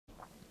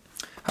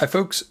Hi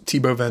folks,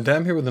 Thibaut Van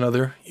Dam here with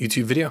another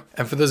YouTube video.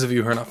 And for those of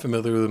you who are not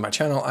familiar with my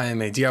channel, I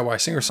am a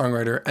DIY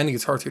singer-songwriter and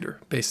guitar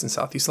tutor based in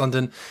Southeast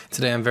London.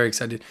 Today I'm very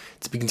excited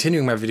to be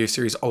continuing my video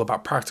series all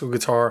about practical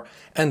guitar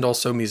and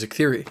also music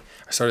theory.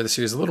 I started the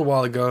series a little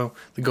while ago.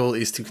 The goal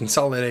is to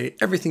consolidate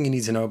everything you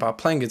need to know about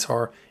playing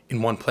guitar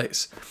in one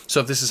place. So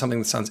if this is something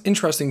that sounds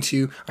interesting to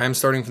you, I am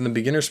starting from the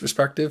beginner's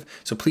perspective,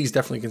 so please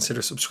definitely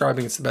consider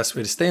subscribing. It's the best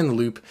way to stay in the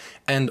loop.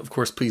 And of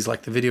course, please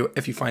like the video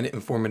if you find it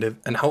informative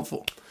and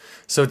helpful.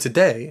 So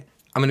today,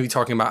 I'm going to be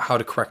talking about how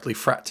to correctly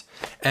fret.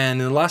 And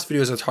in the last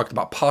videos, I talked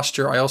about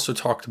posture. I also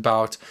talked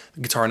about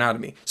the guitar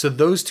anatomy. So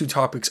those two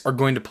topics are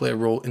going to play a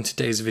role in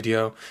today's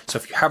video. So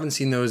if you haven't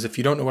seen those, if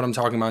you don't know what I'm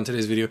talking about in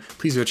today's video,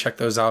 please go check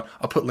those out.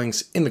 I'll put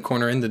links in the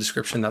corner, in the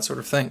description, that sort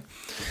of thing.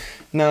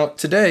 Now,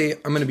 today,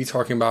 I'm going to be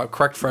talking about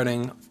correct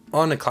fretting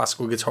on a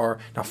classical guitar.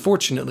 Now,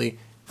 fortunately,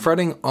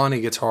 fretting on a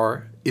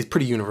guitar is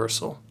pretty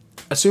universal.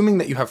 Assuming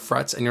that you have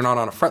frets and you're not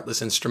on a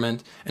fretless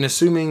instrument, and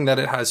assuming that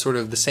it has sort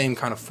of the same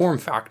kind of form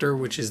factor,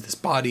 which is this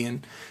body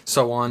and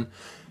so on,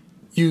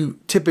 you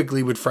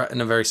typically would fret in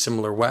a very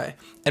similar way.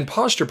 And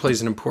posture plays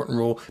an important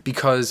role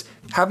because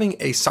having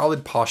a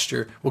solid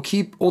posture will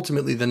keep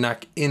ultimately the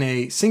neck in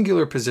a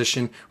singular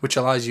position, which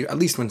allows you, at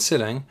least when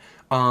sitting,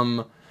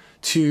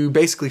 to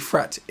basically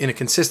fret in a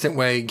consistent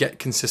way, get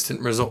consistent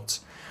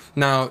results.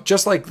 Now,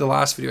 just like the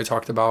last video I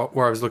talked about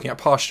where I was looking at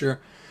posture,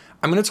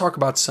 I'm going to talk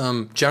about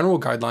some general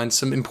guidelines,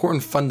 some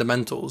important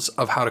fundamentals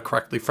of how to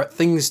correctly fret,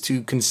 things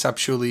to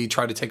conceptually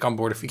try to take on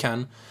board if you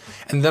can.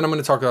 And then I'm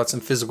going to talk about some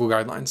physical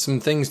guidelines,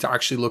 some things to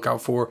actually look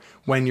out for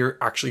when you're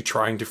actually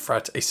trying to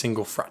fret a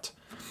single fret,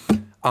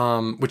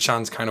 which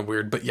sounds kind of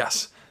weird, but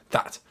yes,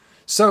 that.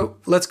 So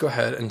let's go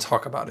ahead and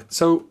talk about it.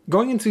 So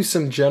going into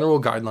some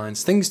general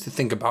guidelines, things to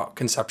think about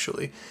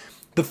conceptually.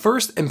 The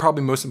first and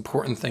probably most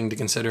important thing to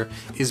consider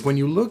is when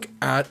you look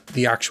at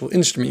the actual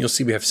instrument, you'll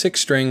see we have 6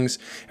 strings.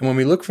 And when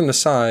we look from the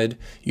side,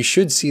 you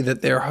should see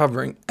that they're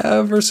hovering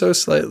ever so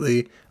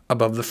slightly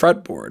above the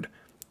fretboard.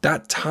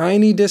 That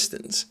tiny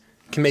distance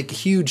can make a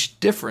huge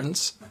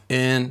difference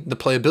in the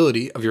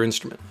playability of your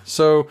instrument.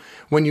 So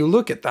when you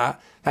look at that,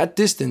 that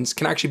distance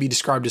can actually be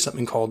described as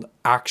something called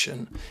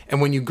action. And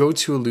when you go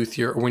to a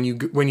luthier or when you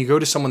go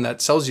to someone that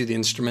sells you the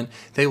instrument,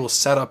 they will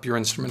set up your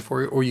instrument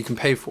for you or you can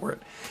pay for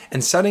it.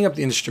 And setting up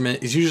the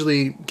instrument is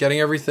usually getting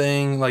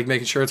everything, like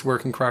making sure it's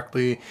working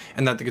correctly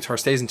and that the guitar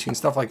stays in tune,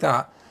 stuff like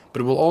that.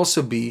 But it will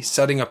also be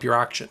setting up your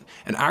action.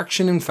 And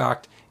action, in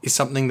fact, is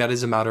something that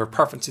is a matter of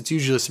preference. It's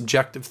usually a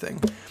subjective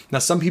thing. Now,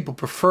 some people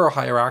prefer a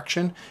higher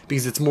action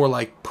because it's more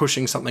like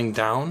pushing something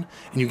down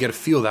and you get to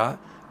feel that.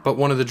 But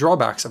one of the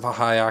drawbacks of a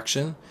high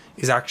action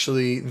is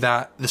actually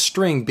that the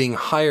string being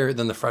higher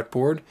than the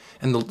fretboard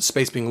and the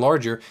space being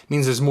larger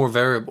means there's more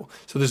variable.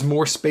 So there's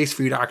more space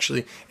for you to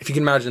actually, if you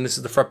can imagine this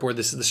is the fretboard,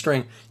 this is the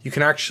string, you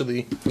can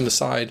actually, from the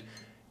side,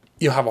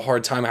 you'll have a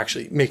hard time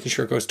actually making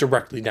sure it goes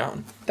directly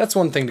down. That's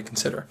one thing to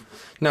consider.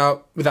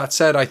 Now, with that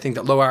said, I think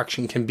that low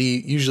action can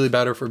be usually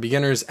better for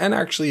beginners and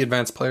actually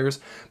advanced players.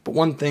 But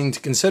one thing to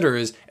consider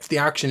is if the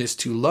action is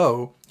too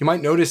low, you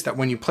might notice that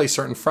when you play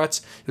certain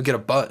frets, you'll get a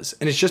buzz.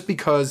 And it's just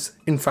because,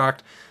 in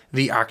fact,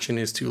 the action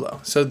is too low.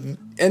 So,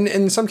 and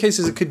in some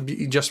cases, it could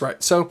be just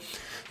right. So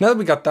now that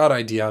we got that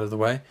idea out of the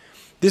way,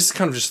 this is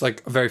kind of just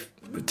like a very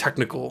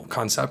technical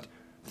concept.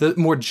 The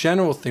more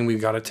general thing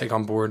we've got to take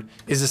on board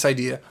is this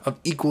idea of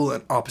equal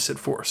and opposite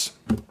force.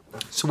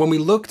 So when we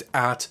looked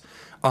at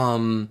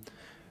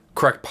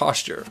correct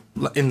posture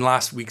in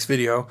last week's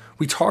video,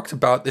 we talked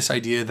about this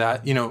idea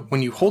that, you know,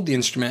 when you hold the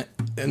instrument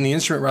and the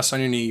instrument rests on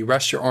your knee, you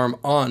rest your arm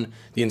on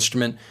the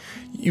instrument,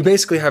 you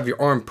basically have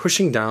your arm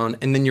pushing down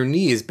and then your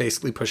knee is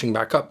basically pushing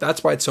back up.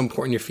 That's why it's so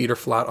important your feet are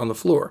flat on the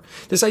floor.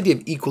 This idea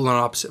of equal and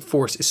opposite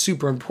force is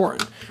super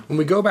important. When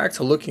we go back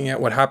to looking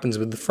at what happens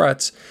with the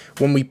frets,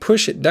 when we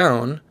push it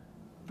down,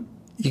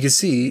 you can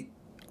see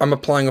I'm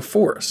applying a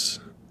force.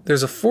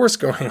 There's a force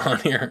going on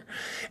here.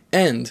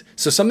 And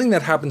so something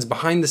that happens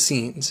behind the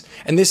scenes,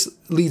 and this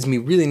leads me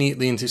really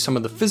neatly into some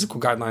of the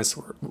physical guidelines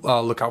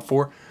to look out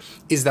for,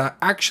 is that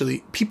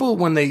actually people,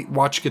 when they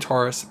watch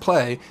guitarists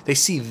play, they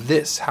see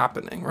this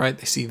happening, right?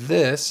 They see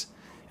this,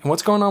 and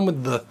what's going on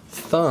with the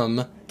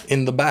thumb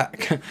in the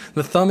back?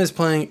 The thumb is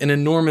playing an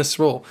enormous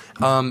role,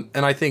 and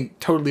I think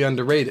totally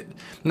underrated.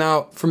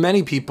 Now, for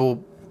many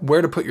people,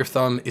 where to put your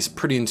thumb is a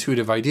pretty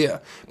intuitive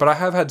idea. But I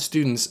have had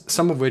students,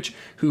 some of which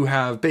who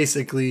have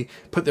basically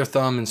put their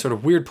thumb in sort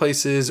of weird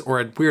places or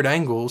at weird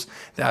angles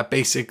that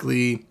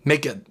basically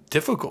make it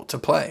difficult to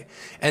play.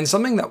 And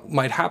something that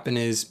might happen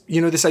is, you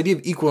know, this idea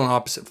of equal and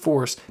opposite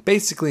force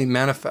basically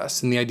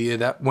manifests in the idea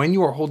that when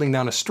you are holding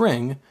down a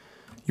string,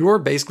 you're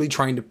basically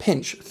trying to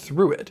pinch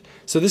through it.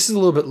 So this is a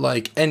little bit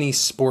like any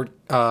sport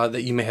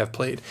that you may have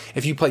played.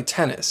 If you play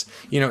tennis,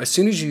 you know, as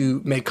soon as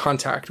you make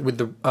contact with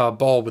the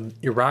ball with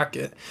your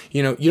racket,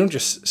 you know, you don't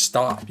just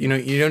stop. You know,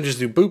 you don't just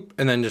do boop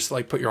and then just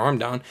like put your arm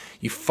down.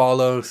 You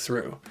follow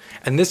through.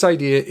 And this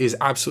idea is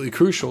absolutely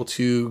crucial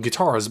to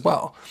guitar as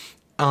well.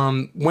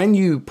 when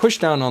you push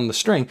down on the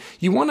string,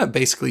 you want to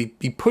basically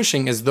be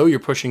pushing as though you're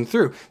pushing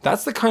through.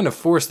 That's the kind of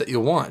force that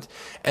you'll want.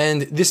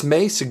 And this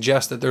may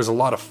suggest that there's a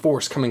lot of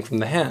force coming from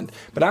the hand,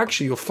 but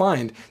actually you'll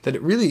find that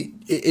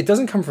it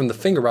doesn't come from the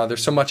finger rather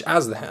so much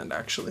as the hand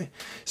actually.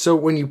 So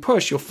when you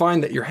push, you'll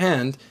find that your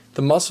hand,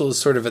 the muscle is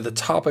sort of at the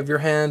top of your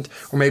hand,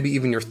 or maybe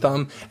even your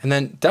thumb, and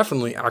then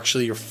definitely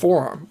actually your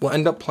forearm will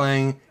end up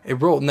playing a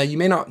role. Now you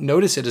may not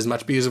notice it as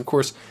much because of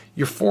course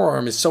your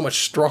forearm is so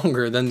much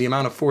stronger than the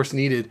amount of force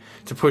needed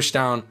to push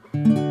down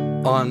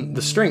on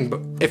the string.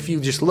 But if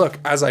you just look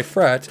as I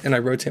fret and I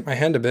rotate my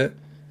hand a bit,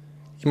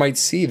 you might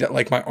see that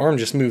like my arm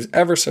just moves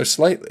ever so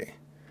slightly.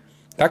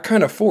 That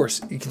kind of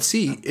force, you can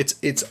see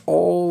it's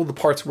all the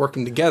parts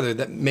working together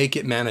that make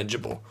it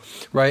manageable,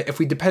 right? If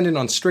we depended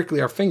on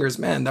strictly our fingers,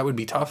 man, that would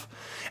be tough.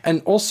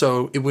 And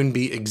also it wouldn't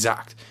be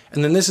exact.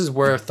 And then this is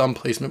where thumb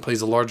placement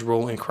plays a large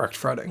role in correct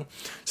fretting.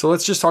 So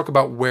let's just talk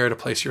about where to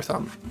place your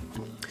thumb.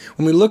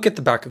 When we look at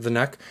the back of the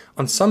neck,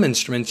 on some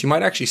instruments, you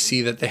might actually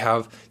see that they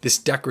have this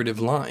decorative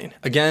line.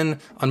 Again,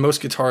 on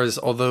most guitars,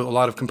 although a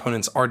lot of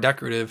components are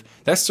decorative,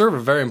 that serve a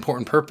very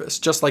important purpose,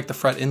 just like the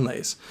fret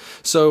inlays.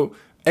 So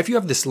if you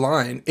have this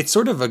line, it's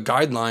sort of a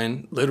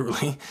guideline,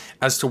 literally,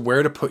 as to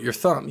where to put your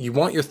thumb. You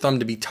want your thumb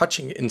to be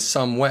touching it in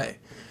some way.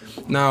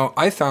 Now,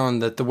 I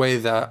found that the way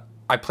that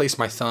I place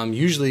my thumb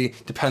usually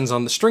depends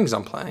on the strings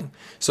I'm playing.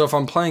 So if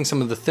I'm playing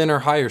some of the thinner,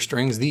 higher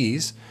strings,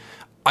 these,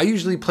 I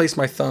usually place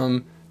my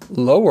thumb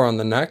lower on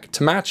the neck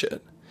to match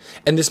it.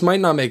 And this might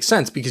not make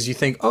sense because you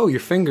think, oh, your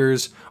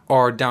fingers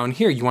are down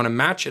here. You want to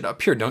match it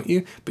up here, don't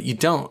you? But you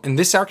don't. And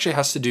this actually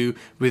has to do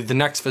with the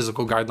next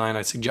physical guideline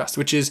I suggest,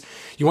 which is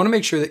you want to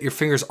make sure that your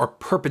fingers are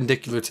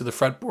perpendicular to the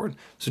fretboard.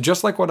 So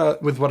just like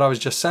with what I was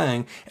just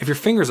saying, if your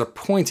fingers are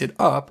pointed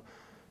up,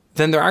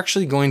 then they're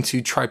actually going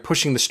to try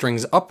pushing the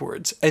strings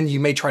upwards. And you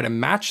may try to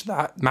match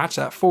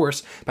that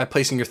force by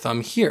placing your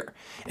thumb here.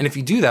 And if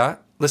you do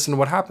that, listen to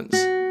what happens.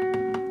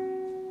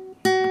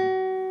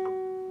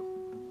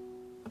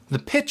 The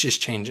pitch is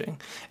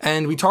changing.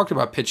 And we talked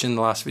about pitch in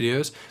the last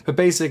videos, but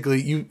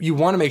basically you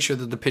want to make sure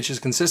that the pitch is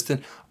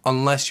consistent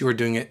unless you are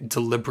doing it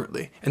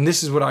deliberately. And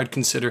this is what I'd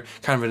consider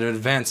kind of an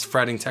advanced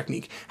fretting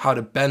technique, how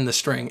to bend the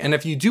string. And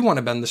if you do want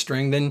to bend the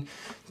string, then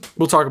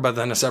we'll talk about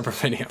that in a separate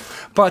video.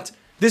 But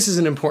this is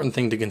an important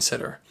thing to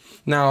consider.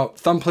 Now,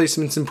 thumb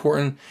placement's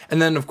important. And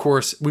then of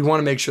course, we want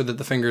to make sure that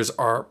the fingers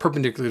are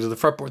perpendicular to the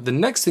fretboard. The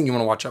next thing you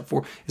want to watch out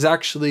for is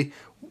actually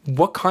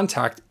what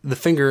contact the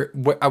finger,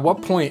 at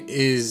what point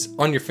is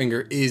on your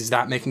finger is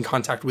that making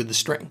contact with the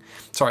string.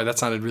 Sorry, that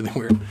sounded really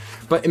weird.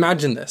 But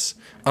imagine this.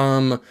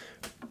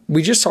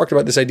 We just talked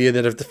about this idea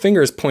that if the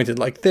finger is pointed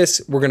like this,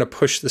 we're going to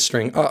push the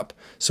string up.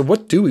 So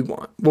what do we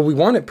want? Well, we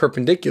want it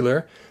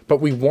perpendicular,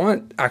 but we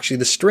want actually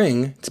the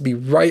string to be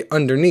right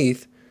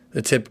underneath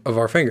the tip of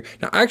our finger.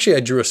 Now, actually, I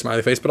drew a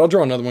smiley face, but I'll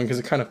draw another one because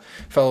it kind of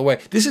fell away.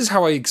 This is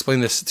how I explain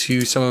this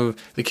to some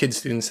of the kid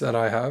students that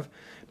I have.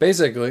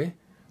 Basically,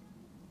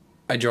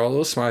 I draw a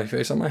little smiley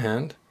face on my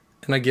hand,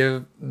 and I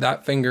give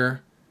that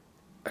finger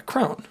a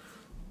crown.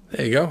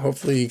 There you go.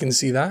 Hopefully you can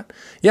see that.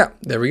 Yeah,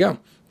 there we go.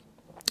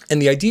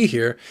 And the idea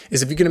here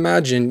is if you can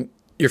imagine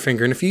your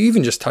finger, and if you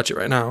even just touch it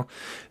right now,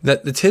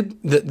 that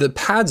the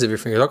pads of your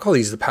fingers, I'll call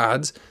these the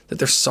pads, that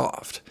they're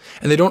soft.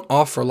 And they don't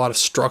offer a lot of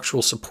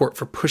structural support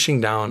for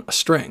pushing down a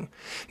string.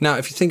 Now,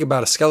 if you think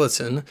about a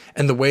skeleton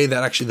and the way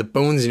that actually the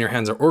bones in your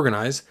hands are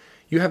organized,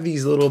 you have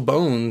these little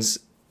bones,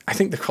 I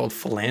think they're called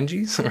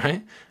phalanges,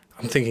 right?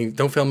 I'm thinking,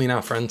 don't fail me now,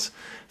 friends.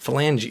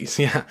 Phalanges,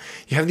 yeah.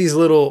 You have these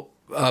little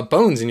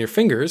bones in your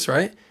fingers,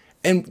 right?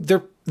 And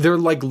they're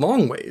like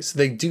long ways.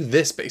 They do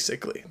this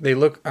basically. They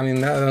look, I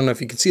mean, I don't know if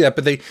you can see that,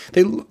 but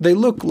they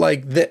look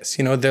like this,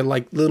 you know, they're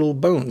like little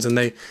bones,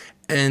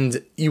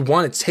 and you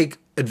want to take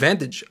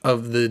advantage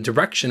of the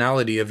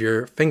directionality of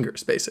your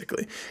fingers,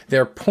 basically.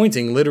 They're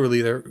pointing,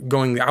 literally, they're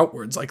going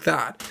outwards like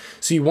that.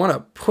 So you want to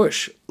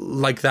push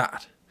like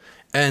that.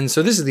 And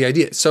so this is the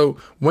idea. So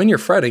when you're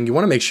fretting, you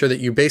want to make sure that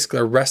you basically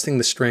are resting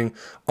the string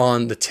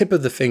on the tip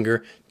of the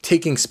finger,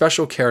 taking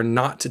special care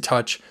not to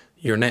touch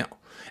your nail.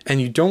 And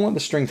you don't want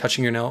the string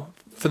touching your nail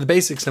for the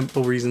basic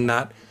simple reason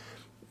that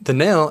the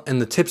nail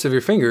and the tips of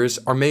your fingers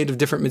are made of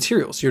different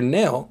materials. Your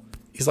nail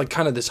is like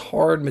kind of this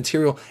hard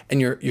material, and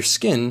your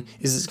skin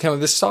is kind of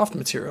this soft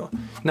material.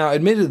 Now,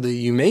 admittedly,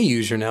 you may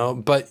use your nail,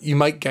 but you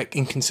might get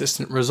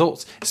inconsistent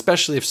results,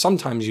 especially if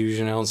sometimes you use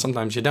your nail and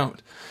sometimes you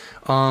don't.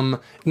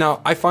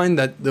 Now, I find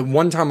that the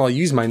one time I'll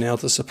use my nail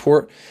to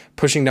support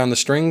pushing down the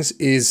strings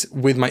is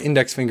with my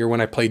index finger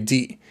when I play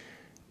D.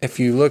 If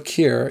you look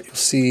here, you'll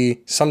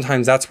see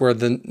sometimes that's where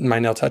my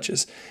nail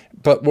touches.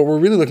 But what we're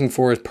really looking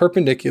for is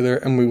perpendicular,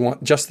 and we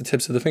want just the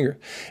tips of the finger.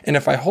 And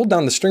if I hold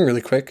down the string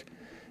really quick,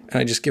 and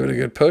I just give it a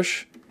good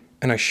push,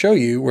 and I show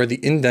you where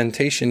the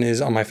indentation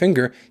is on my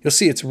finger, you'll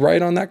see it's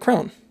right on that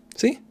crown.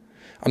 See?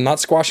 I'm not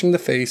squashing the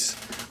face.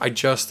 I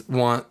just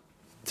want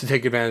to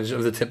take advantage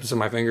of the tips of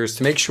my fingers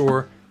to make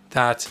sure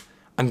that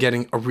I'm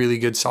getting a really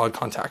good solid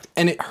contact,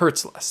 and it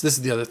hurts less. This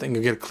is the other thing.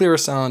 You get a clearer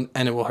sound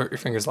and it will hurt your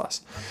fingers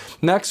less.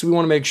 Next, we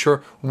want to make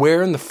sure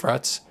where in the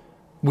frets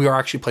we are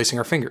actually placing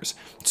our fingers.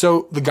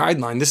 So the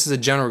guideline, this is a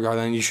general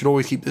guideline, you should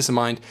always keep this in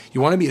mind.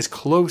 You want to be as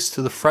close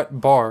to the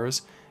fret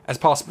bars as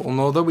possible. And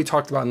although we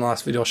talked about in the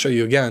last video, I'll show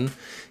you again.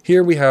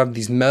 Here we have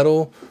these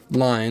metal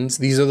lines.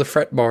 These are the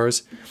fret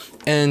bars.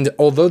 And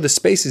although the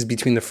space is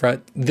between the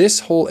fret,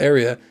 this whole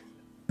area,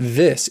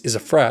 this is a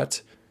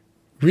fret.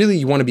 Really,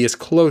 you want to be as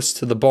close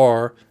to the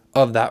bar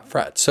of that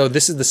fret. So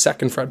this is the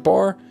second fret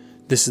bar.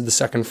 This is the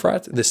second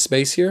fret, this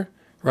space here,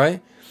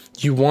 right?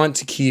 You want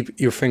to keep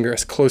your finger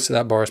as close to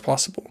that bar as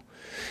possible.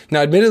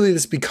 Now, admittedly,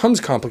 this becomes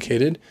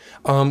complicated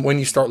when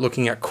you start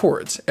looking at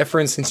chords. If, for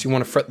instance, you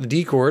want to fret the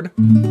D chord,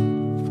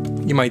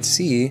 you might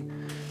see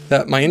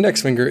that my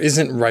index finger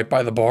isn't right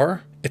by the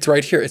bar. It's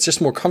right here. It's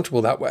just more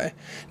comfortable that way.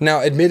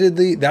 Now,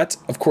 admittedly, that's,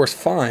 of course,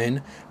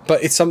 fine,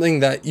 but it's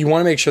something that you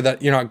want to make sure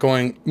that you're not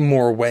going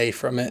more away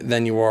from it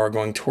than you are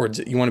going towards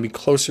it. You want to be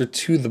closer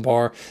to the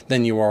bar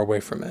than you are away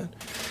from it.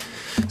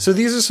 So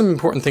these are some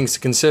important things to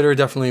consider,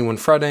 definitely when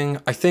fretting.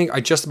 I think I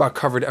just about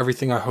covered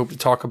everything I hope to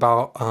talk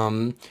about.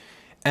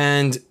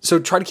 And so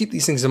try to keep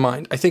these things in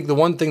mind. I think the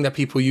one thing that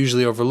people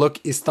usually overlook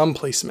is thumb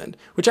placement,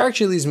 which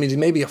actually leads me to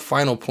maybe a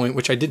final point,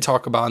 which I did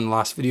talk about in the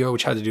last video,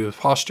 which had to do with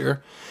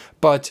posture.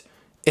 But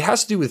it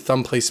has to do with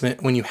thumb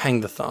placement when you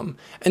hang the thumb.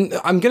 And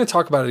I'm going to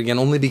talk about it again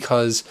only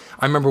because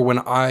I remember when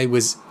I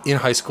was in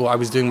high school, I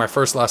was doing my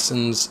first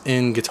lessons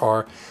in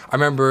guitar. I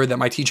remember that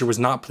my teacher was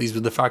not pleased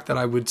with the fact that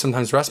I would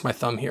sometimes rest my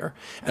thumb here.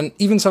 And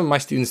even some of my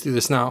students do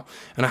this now.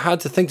 And I had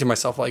to think to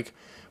myself, like,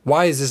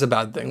 why is this a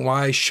bad thing?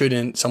 Why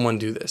shouldn't someone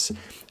do this?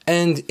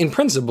 And in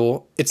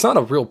principle, it's not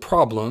a real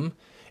problem.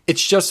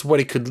 It's just what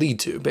it could lead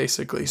to,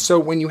 basically. So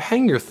when you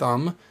hang your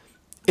thumb,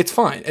 it's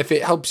fine. If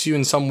it helps you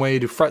in some way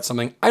to fret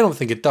something, I don't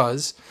think it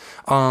does.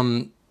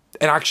 And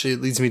actually,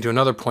 it leads me to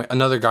another point,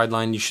 another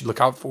guideline you should look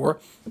out for,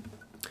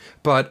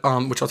 but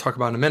which I'll talk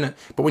about in a minute.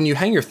 But when you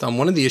hang your thumb,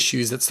 one of the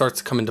issues that starts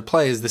to come into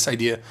play is this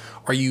idea,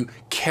 are you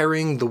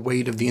carrying the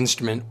weight of the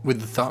instrument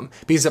with the thumb?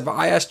 Because if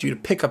I asked you to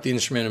pick up the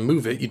instrument and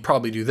move it, you'd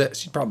probably do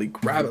this. You'd probably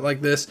grab it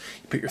like this,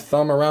 you put your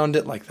thumb around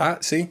it like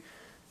that, see?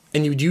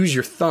 And you'd use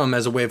your thumb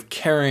as a way of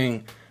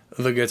carrying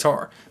the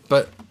guitar.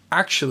 But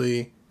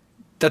actually,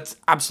 that's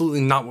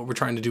absolutely not what we're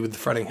trying to do with the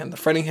fretting hand. The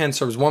fretting hand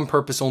serves one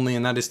purpose only,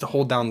 and that is to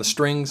hold down the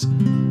strings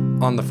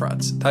on the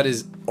frets. That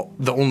is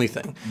the only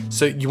thing.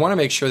 So you want to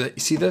make sure that, you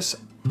see this?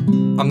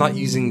 I'm not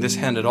using this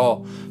hand at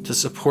all to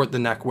support the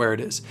neck where it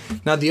is.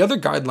 Now, the other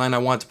guideline I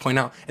want to point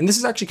out, and this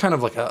is actually kind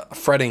of like a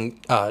fretting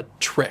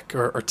trick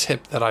or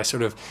tip that I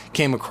sort of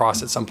came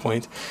across at some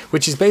point,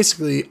 which is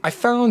basically, I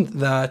found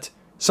that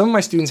some of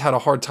my students had a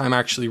hard time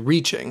actually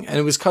reaching, and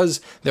it was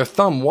because their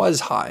thumb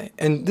was high.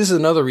 And this is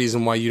another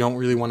reason why you don't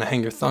really want to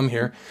hang your thumb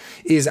here,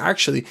 is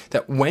actually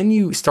that when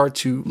you start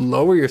to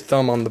lower your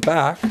thumb on the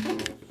back,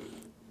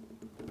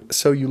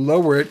 so you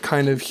lower it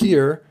kind of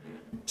here,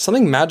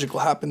 something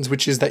magical happens,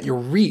 which is that your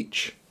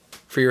reach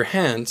for your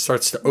hand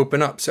starts to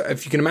open up. So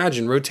if you can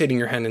imagine rotating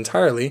your hand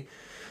entirely,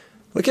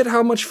 look at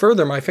how much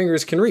further my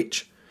fingers can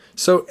reach.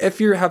 So if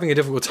you're having a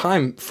difficult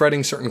time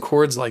fretting certain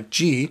chords like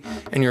G,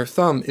 and your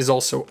thumb is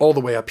also all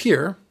the way up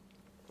here,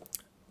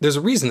 there's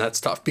a reason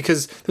that's tough,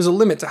 because there's a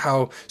limit to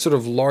how sort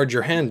of large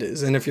your hand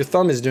is. And if your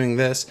thumb is doing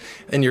this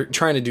and you're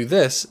trying to do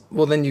this,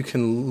 well, then you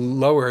can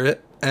lower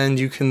it and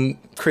you can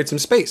create some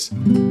space,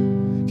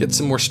 get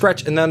some more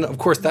stretch. And then of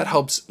course that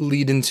helps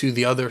lead into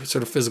the other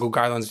sort of physical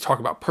guidelines. We talk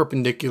about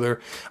perpendicular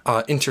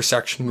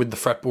intersection with the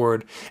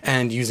fretboard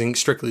and using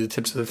strictly the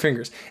tips of the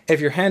fingers. If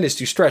your hand is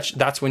too stretched,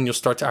 that's when you'll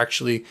start to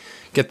actually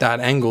get that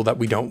angle that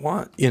we don't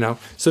want, you know?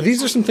 So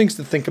these are some things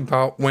to think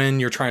about when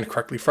you're trying to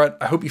correctly fret.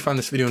 I hope you found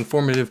this video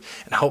informative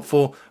and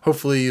helpful.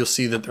 Hopefully you'll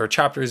see that there are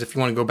chapters if you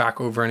want to go back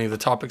over any of the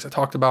topics I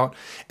talked about.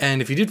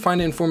 And if you did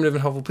find it informative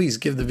and helpful, please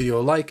give the video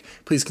a like.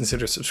 Please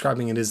consider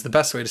subscribing. It is the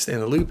best way to stay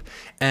in the loop.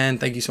 And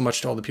thank you so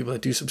much to all the people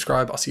that do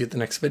subscribe. I'll see you at the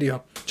next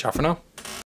video. Ciao for now.